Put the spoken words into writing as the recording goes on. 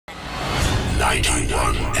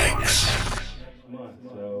91X.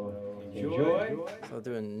 So enjoy. So I'll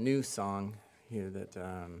do a new song here that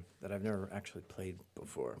that I've never actually played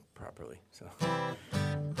before properly. So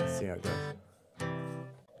let's see how it goes.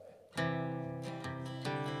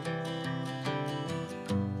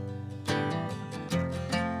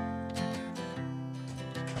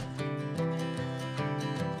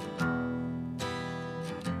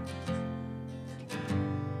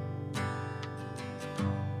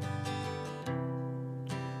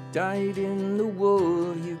 Died in the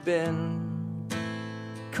wool you've been,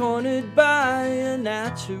 cornered by a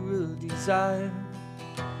natural desire.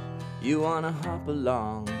 You wanna hop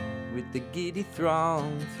along with the giddy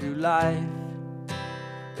throng through life,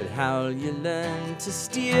 but how'll you learn to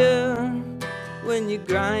steer when you're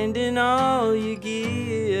grinding all your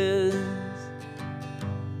gears?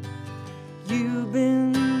 You've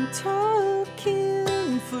been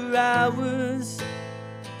talking for hours.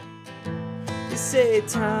 You say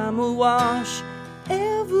time will wash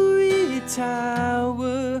every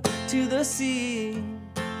tower to the sea,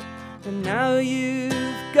 and now you've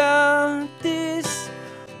got this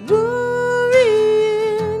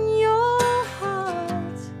worry in your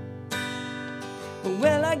heart.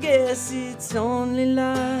 Well, I guess it's only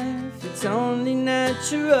life, it's only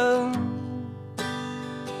natural.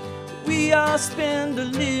 We all spend a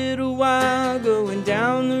little while going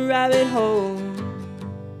down the rabbit hole,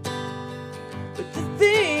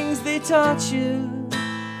 things they taught you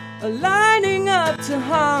are lining up to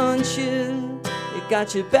haunt you. It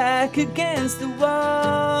got your back against the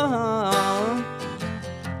wall.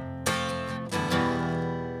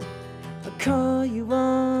 I'll call you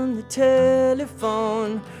on the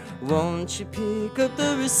telephone, won't you pick up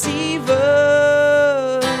the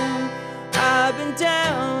receiver? I've been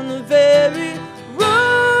down the very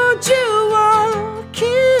road you're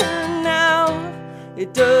walking now.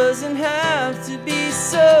 It doesn't have to be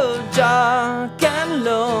so dark and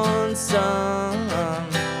lonesome.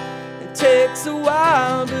 It takes a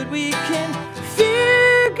while, but we can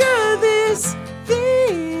figure this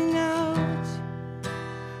thing out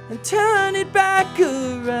and turn it back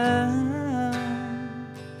around.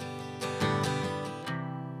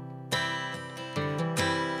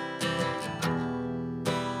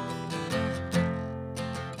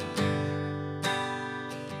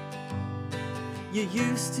 You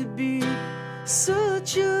used to be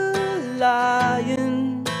such a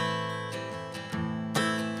lion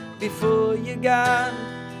before you got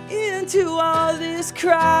into all this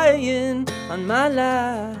crying on my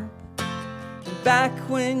lap. Back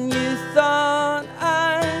when you thought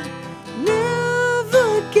I'd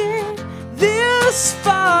never get this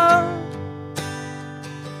far.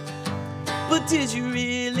 But did you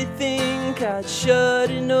really think I'd shut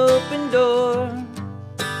an open door?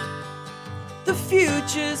 The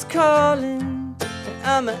future's calling, and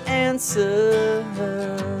I'm an answer.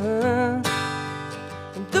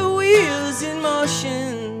 And the wheel's in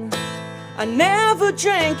motion. I never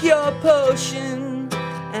drank your potion,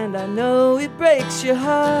 and I know it breaks your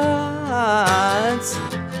heart.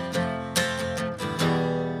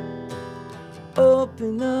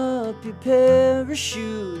 Open up your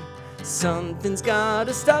parachute. Something's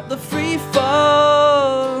gotta stop the free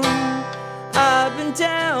fall. I've been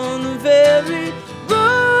down the very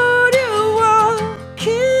road you're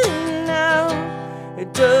walking now.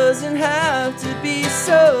 It doesn't have to be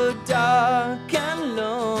so dark and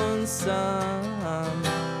lonesome.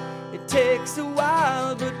 It takes a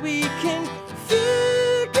while, but we can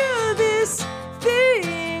figure this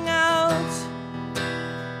thing out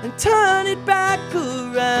and turn it back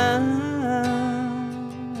around.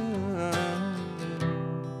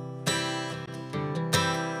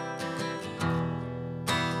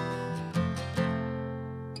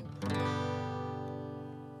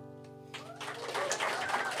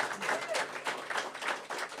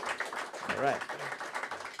 Right.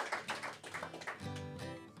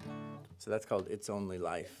 So that's called It's Only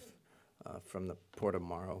Life, from the Port of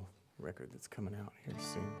Morrow record that's coming out here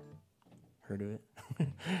soon. Heard of it?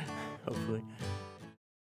 Hopefully.